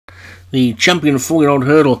The champion 4-year-old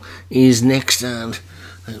hurdle is next, and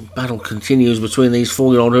the battle continues between these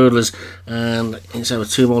 4-year-old hurdlers, and it's over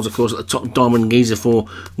 2 miles, of course, at the top. Diamond Geezer for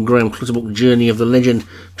Graham Clutterbuck, Journey of the Legend,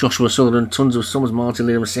 Joshua Sutherland, Tons of Summers, Martin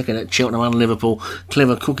Lidham second at Cheltenham and Liverpool,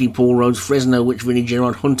 Clever Cookie, Paul Rhodes, Fresno Witch, Vinnie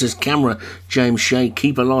Gerard, Hunter's Camera, James Shea,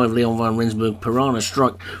 Keep Alive, Leon van Rensburg, Piranha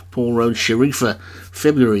Strike, Paul Rhodes, Sharifa,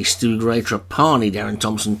 February, Stu Gray, Trapani, Darren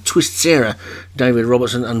Thompson, Twist Sarah, David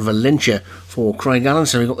Robertson and Valencia for Craig Allen.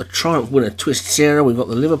 So we've got the Triumph winner, Twist Sarah, we've got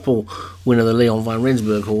the Liverpool winner, the Leon van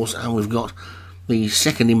Rensburg horse, and we've got the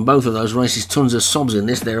second in both of those races, Tons of Sobs in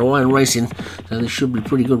this. They're away and racing, so this should be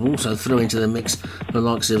pretty good. We'll also throw into the mix the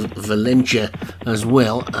likes of Valencia as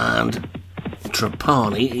well, and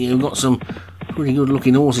Trapani. You've got some pretty good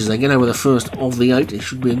looking horses. They get over the first of the 8. It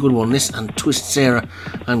should be a good one, this, and Twist Sarah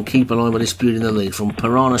and Keep Alive are disputing the lead. From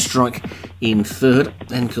Piranha Strike in third,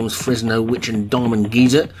 then comes Fresno Witch and Diamond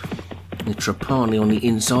Geezer, with Trapani on the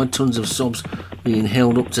inside. Tons of Sobs being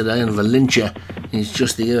held up today, and Valencia is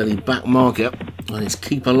just the early back marker, and it's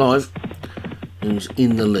Keep Alive who's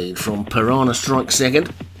in the lead. From Piranha Strike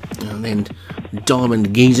second, and then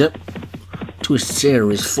Diamond Geezer. Twist Sarah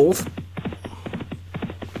is fourth,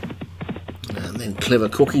 and then Clever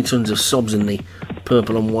Cookie. Tons of Sobs in the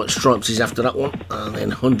purple and white stripes is after that one, and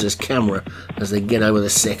then Hunter's Camera as they get over the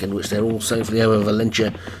second, which they're all safely over.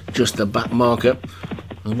 Valencia just the back marker.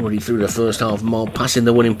 Already through the first half mile, passing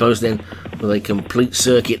the winning post then with a complete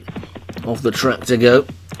circuit off the track to go,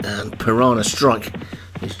 and Piranha Strike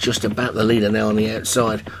is just about the leader now on the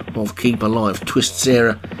outside of Keep Alive. Twist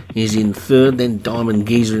Sarah is in third, then Diamond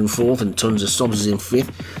Geezer in fourth, and Tons of Sobs is in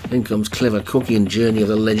fifth. Then comes Clever Cookie and Journey of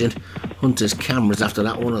the Legend. Hunter's Cameras after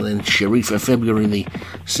that one, and then Sharifa February, the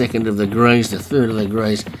second of the greys. The third of the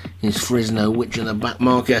greys is Fresno Witch, and the back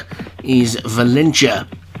marker is Valencia.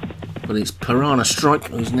 But it's Piranha Strike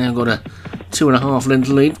who's now got a 2.5 length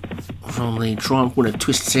lead from the Triumph winner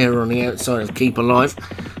Twist Sarah on the outside of Keep Alive.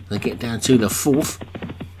 They get down to the fourth,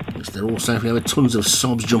 which they're all safely over. Tons of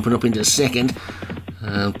Sobs jumping up into second,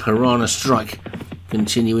 and Piranha Strike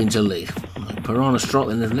continuing to lead. Piranha Strike,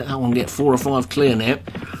 then they've let that one get 4 or 5 clear now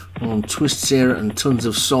on Twist Sarah and Tons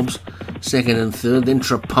of Sobs second and third. Then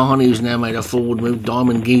Trapani, who's now made a forward move.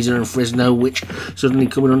 Diamond Geezer and Fresno Witch suddenly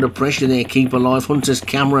coming under pressure there. Keep Alive. Hunter's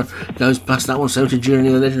Camera goes past that one, so to Journey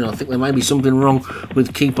of the Legend. I think there may be something wrong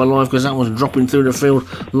with Keep Alive, because that one's dropping through the field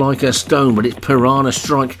like a stone, but it's Piranha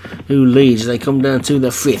Strike who leads as they come down to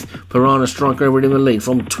the fifth. Piranha Strike over in the lead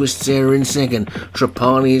from Twist Sarah in second.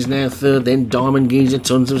 Trapani is now third, then Diamond Geezer.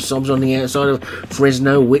 Tons of Sobs on the outside of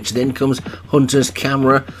Fresno Witch. Then comes Hunter's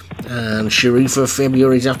Camera, and Sharifa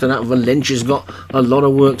February's after that. Valencia's got a lot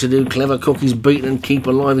of work to do. Clever Cookie's beaten, and Keep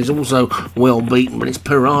Alive is also well beaten, but it's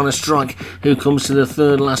Piranha Strike who comes to the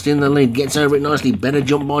third last in the lead, gets over it nicely. Better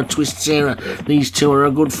jump by Twist Sarah. These two are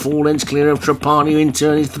a good 4 lengths clear of Trapani, who in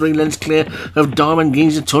turn is 3 lengths clear of Diamond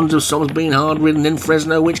Geezer. Tons of Sobs being hard ridden, then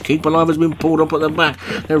Fresno Witch. Keep Alive has been pulled up at the back.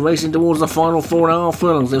 They're racing towards the final 4.5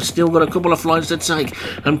 furlongs. They've still got a couple of flights to take,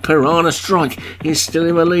 and Piranha Strike is still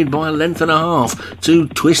in the lead by a length and a half to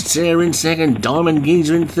Twist Sarah in second, Diamond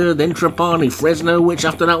Geezer in third, then Trapani. Fresno Witch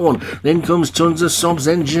after that one. Then comes Tons of Sobs,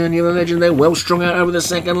 then Journey of the Legend. They're well strung out over the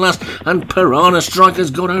second last, and Piranha Strike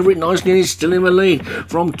has got over it nicely and is still in the lead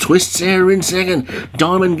from Twist Sarah in second,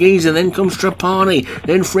 Diamond Geezer. Then comes Trapani,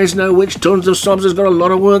 then Fresno Witch. Tons of Sobs has got a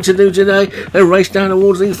lot of work to do today. They race down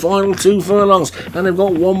towards the final 2 furlongs, and they've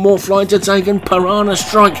got one more flight to take, and Piranha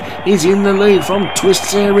Strike is in the lead from Twist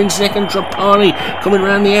Sarah in second. Trapani coming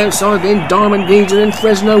around the outside, then Diamond Geezer, then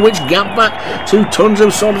Fresno Witch. Gap back to Tons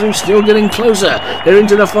of Sobs, who's still getting closer. They're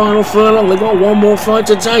into the final furlong. They've got one more flight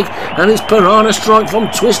to take, and it's Piranha Strike from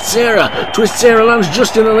Twist Sarah. Twist Sarah lands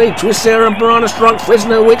just in the lead. Twist Sarah and Piranha Strike.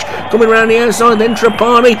 Fresno Witch coming around the outside, then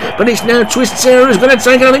Trapani, but it's now Twist Sarah who's going to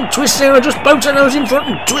take it. I think Twist Sarah just pokes her nose in front,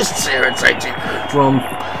 and Twist Sarah takes it from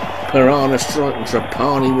Piranha Strike, and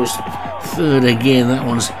Trapani was third again. That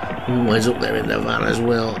one's always up there in the van as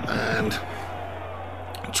well, and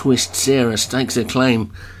Twist Sarah stakes a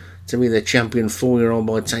claim to be the champion 4-year-old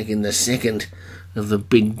by taking the second of the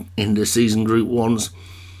big end of season Group 1s,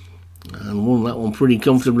 and won that one pretty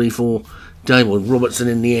comfortably for David Robertson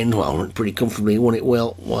in the end. Well, pretty comfortably, won it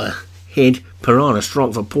well by head. Piranha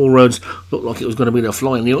Strike for Paul Rhodes looked like it was going to be the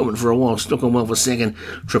fly in the ointment for a while, stuck on well for second.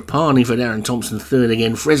 Trapani for Darren Thompson third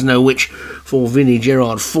again. Fresno Witch for Vinnie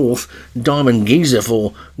Gerard fourth. Diamond Geezer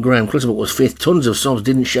for Graham Clutterbuck was fifth. Tons of Sobs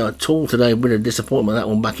didn't show at all today, a bit of disappointment that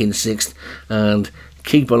one back in sixth, and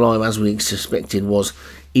Keep Alive, as we suspected, was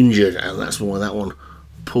injured, and that's why that one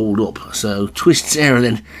pulled up. So Twist Sarah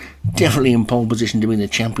then definitely in pole position to be the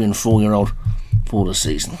champion 4-year-old for the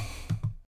season.